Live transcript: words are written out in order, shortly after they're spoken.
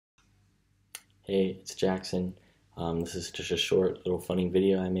Hey, it's Jackson. This is just a short little funny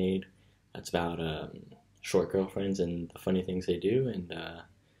video I made. It's about short girlfriends and the funny things they do. And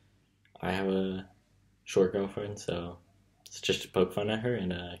I have a short girlfriend, so it's just to poke fun at her.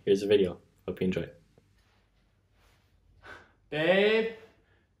 And here's a video. Hope you enjoy it. Babe,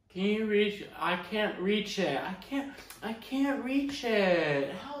 can you reach? I can't reach it. I can't reach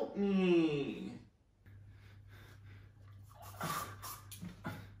it. Help me.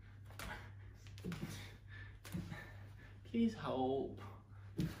 Please help.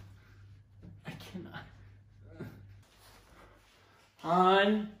 I cannot.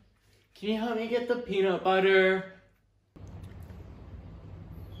 Hon, can you help me get the peanut butter?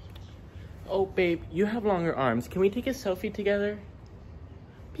 Oh, babe, you have longer arms. Can we take a selfie together?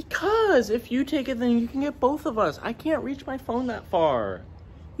 Because if you take it, then you can get both of us. I can't reach my phone that far.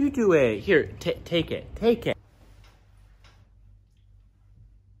 You do it. Here, take it. Take it.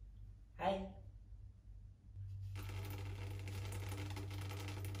 Hi.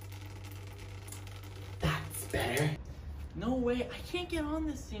 That's better. No way. I can't get on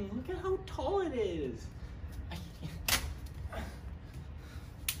this thing. Look at how tall it is.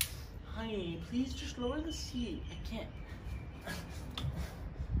 Honey, please just lower the seat.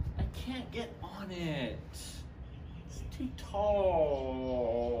 I can't get on it. It's too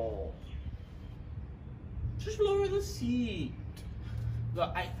tall. Just lower the seat.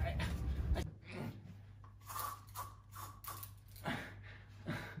 Look,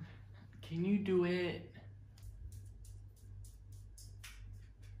 Can you do it?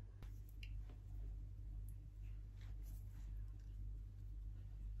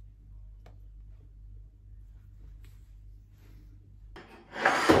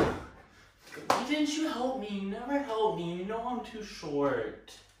 Why didn't you help me? You never help me. You know I'm too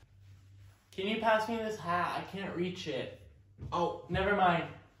short. Can you pass me this hat? I can't reach it. Oh, never mind.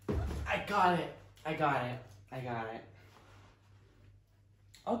 I got it. I got it.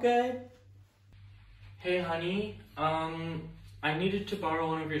 Okay. Hey, honey. I needed to borrow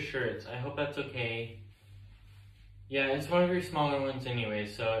one of your shirts. I hope that's okay. Yeah, it's one of your smaller ones anyway,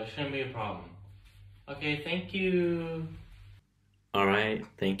 so it shouldn't be a problem. Okay, thank you. Alright,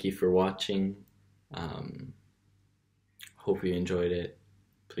 thank you for watching. Hope you enjoyed it.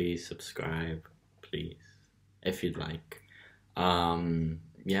 Please subscribe, please, if you'd like.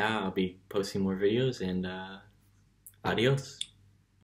 Yeah, I'll be posting more videos, and adios.